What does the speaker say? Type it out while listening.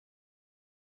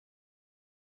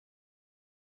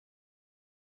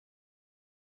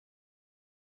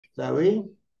Zoe?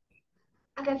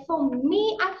 Okay, for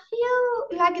me, I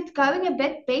feel like it's going a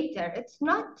bit better. It's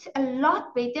not a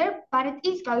lot better, but it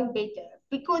is going better.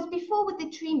 Because before with the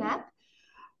tree map,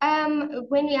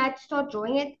 when we had to start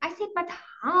drawing it, I said, but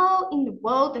how in the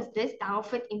world does this now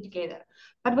fit in together?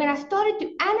 But when I started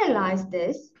to analyze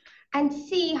this and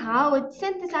see how it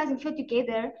synthesized and fit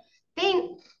together,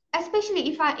 then especially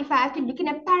if I have to look in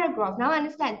a paragraph, now I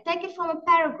understand, take it from a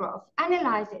paragraph,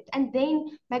 analyze it, and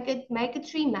then make a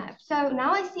tree map. So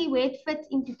now I see where it fits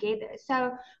in together.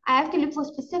 So I have to look for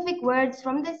specific words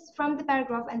from the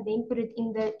paragraph and then put it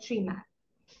in the tree map.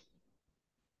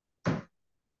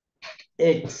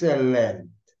 Excellent.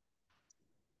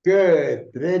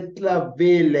 Good.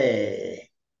 Retlavile.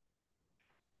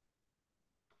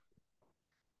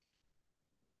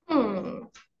 Hmm.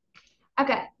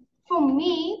 Okay, for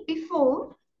me,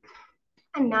 before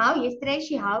and now, yesterday,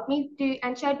 she helped me to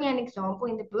and showed me an example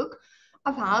in the book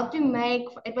of how to make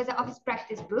it was an office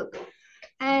practice book.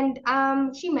 And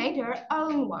she made her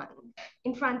own one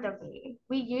in front of me.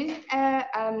 We used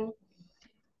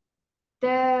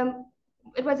the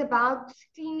it was about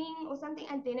cleaning or something,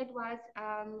 and then it was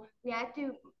we had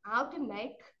to how to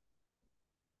make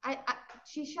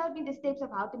she showed me the steps of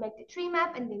how to make the tree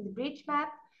map and then the bridge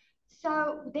map.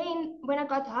 So then when I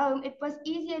got home, it was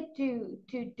easier to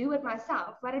do it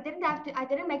myself. But I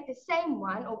didn't make the same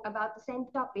one or about the same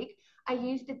topic. I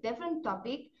used a different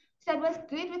topic. So it was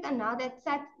good with Anna that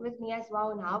sat with me as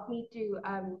well and helped me to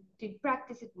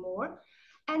practice it more.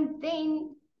 And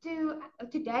then to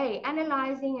today,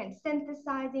 analyzing and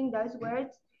synthesizing those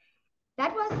words,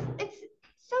 that was it's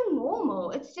so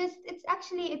normal. It's just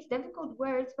it's difficult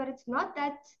words, but it's not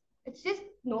that it's just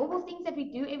normal things that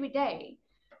we do every day.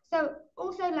 So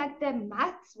also like the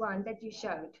maths one that you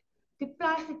showed, to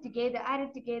plus it together, add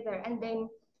it together, and then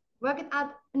work it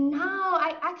out. Now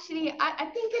I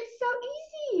think it's so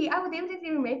easy. I would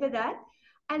definitely remember that.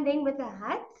 And then with the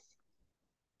hats,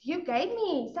 you gave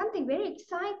me something very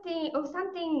exciting or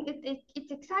something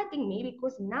it's exciting me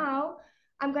because now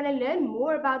I'm going to learn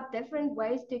more about different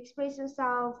ways to express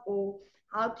yourself or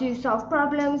how to solve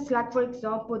problems, like for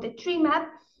example the tree map.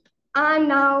 I'm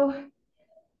now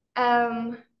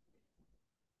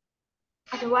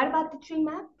okay, what about the tree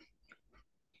map?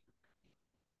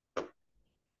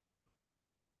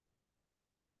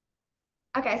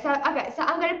 Okay, so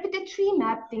I'm going to put the tree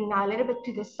map thing now a little bit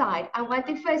to the side. I want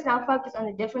to first now focus on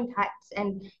the different hats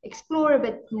and explore a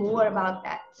bit more about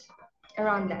that,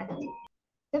 around that.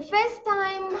 The first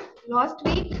time last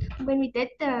week when we did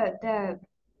the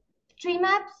tree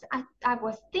maps, I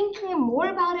was thinking more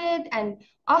about it, and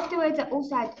afterwards I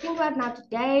also had to think about now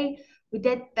today. We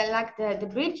did the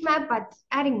bridge map, but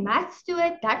adding maths to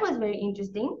it. That was very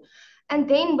interesting. And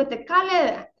then with the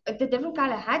different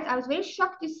color hats, I was very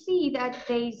shocked to see that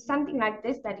there's something like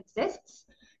this that exists.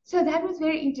 So that was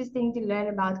very interesting to learn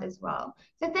about as well.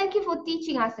 So thank you for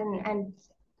teaching us and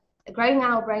growing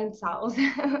our brain cells.